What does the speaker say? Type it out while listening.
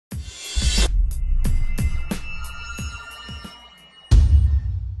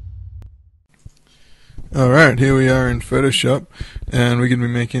Alright, here we are in Photoshop, and we're going to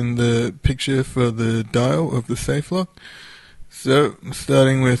be making the picture for the dial of the safe lock. So,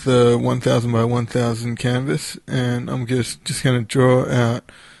 starting with a 1000 by 1000 canvas, and I'm just going to draw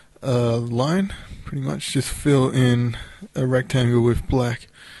out a line, pretty much just fill in a rectangle with black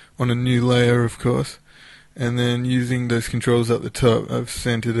on a new layer, of course, and then using those controls at the top, I've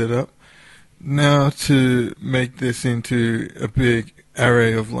centered it up. Now to make this into a big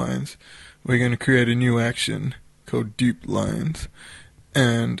array of lines, we're going to create a new action called dupe lines,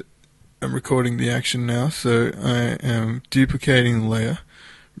 and I'm recording the action now, so I am duplicating the layer,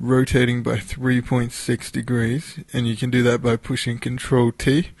 rotating by 3.6 degrees, and you can do that by pushing Control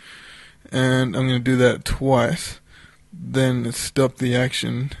T, and I'm going to do that twice, then stop the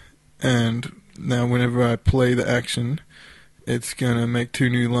action, and now whenever I play the action, it's going to make two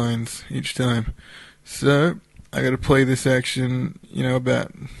new lines each time. So I got to play this action,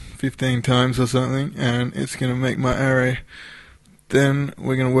 about 15 times or something, and it's going to make my array. Then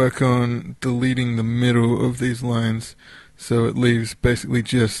we're going to work on deleting the middle of these lines, so it leaves basically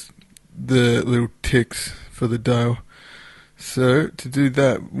just the little ticks for the dial. So to do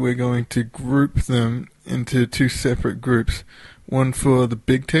that, we're going to group them into two separate groups, one for the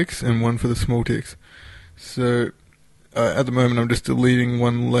big ticks and one for the small ticks. So at the moment I'm just deleting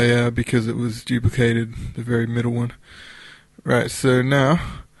one layer because it was duplicated, the very middle one. Right, so now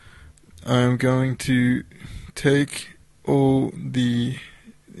I'm going to take all the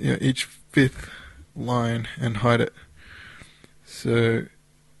each fifth line and hide it. So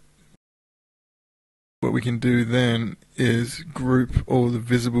what we can do then is group all the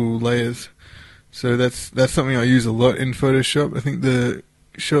visible layers. So that's something I use a lot in Photoshop. I think the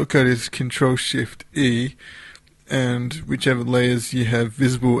shortcut is Control-Shift-E, and whichever layers you have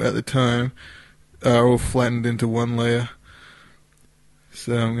visible at the time are all flattened into one layer.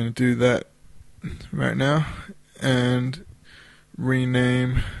 So I'm going to do that right now and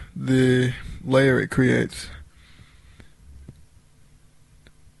rename the layer it creates.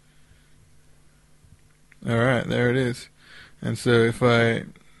 Alright, there it is. And so if I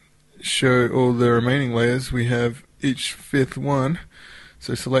show all the remaining layers, we have each fifth one.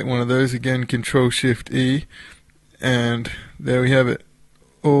 So select one of those, again Control-Shift-E, and there we have it.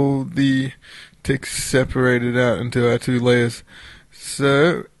 All the ticks separated out into our two layers.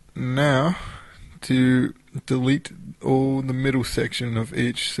 So now to delete all the middle section of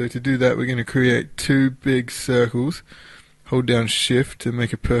each. So to do that, we're going to create two big circles. Hold down Shift to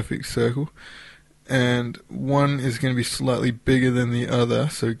make a perfect circle, and one is going to be slightly bigger than the other,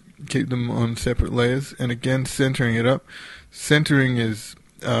 so keep them on separate layers. And again, centering it up. Centering is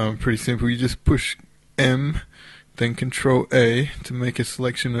pretty simple. You just push M, then Control A to make a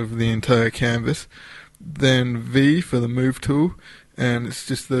selection of the entire canvas, then V for the move tool, and it's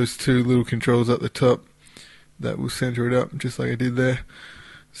just those two little controls at the top that will center it up, just like I did there.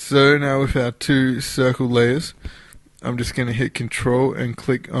 So now with our two circle layers, I'm just going to hit Control and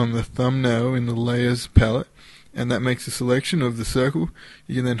click on the thumbnail in the layers palette, and that makes a selection of the circle.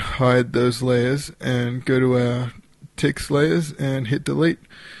 You can then hide those layers and go to our ticks layers and hit delete.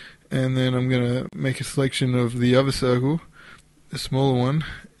 And then I'm going to make a selection of the other circle, the smaller one,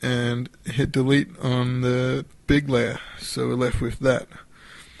 and hit delete on the big layer. So we're left with that.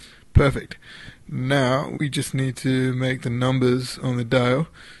 Perfect. Now we just need to make the numbers on the dial.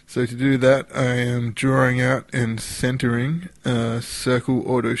 So to do that, I am drawing out and centering a circle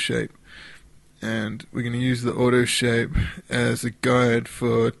auto shape. And we're going to use the auto shape as a guide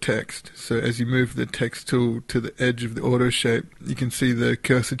for text. So as you move the text tool to the edge of the auto shape, you can see the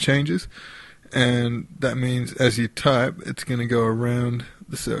cursor changes, and that means as you type, it's going to go around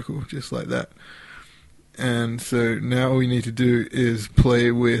the circle, just like that. And so now all we need to do is play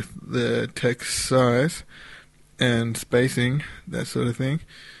with the text size and spacing, that sort of thing,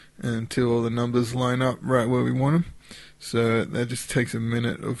 until all the numbers line up right where we want them. So that just takes a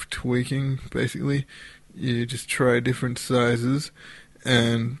minute of tweaking, basically. You just try different sizes,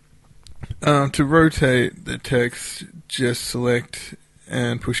 and to rotate the text, just select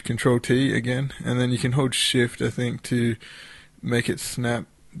and push Control T again, and then you can hold Shift, I think, to make it snap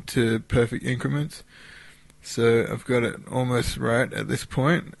to perfect increments. So I've got it almost right at this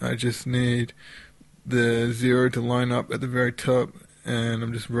point. I just need the 0 to line up at the very top, and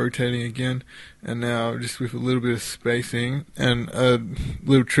I'm just rotating again, and now just with a little bit of spacing. And a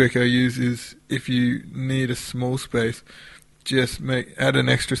little trick I use is, if you need a small space, just add an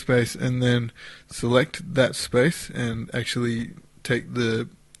extra space and then select that space and actually take the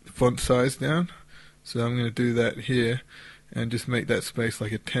font size down. So I'm going to do that here and just make that space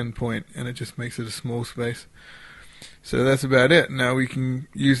like a 10 point, and it just makes it a small space. So that's about it. Now we can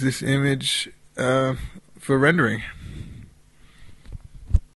use this image for rendering.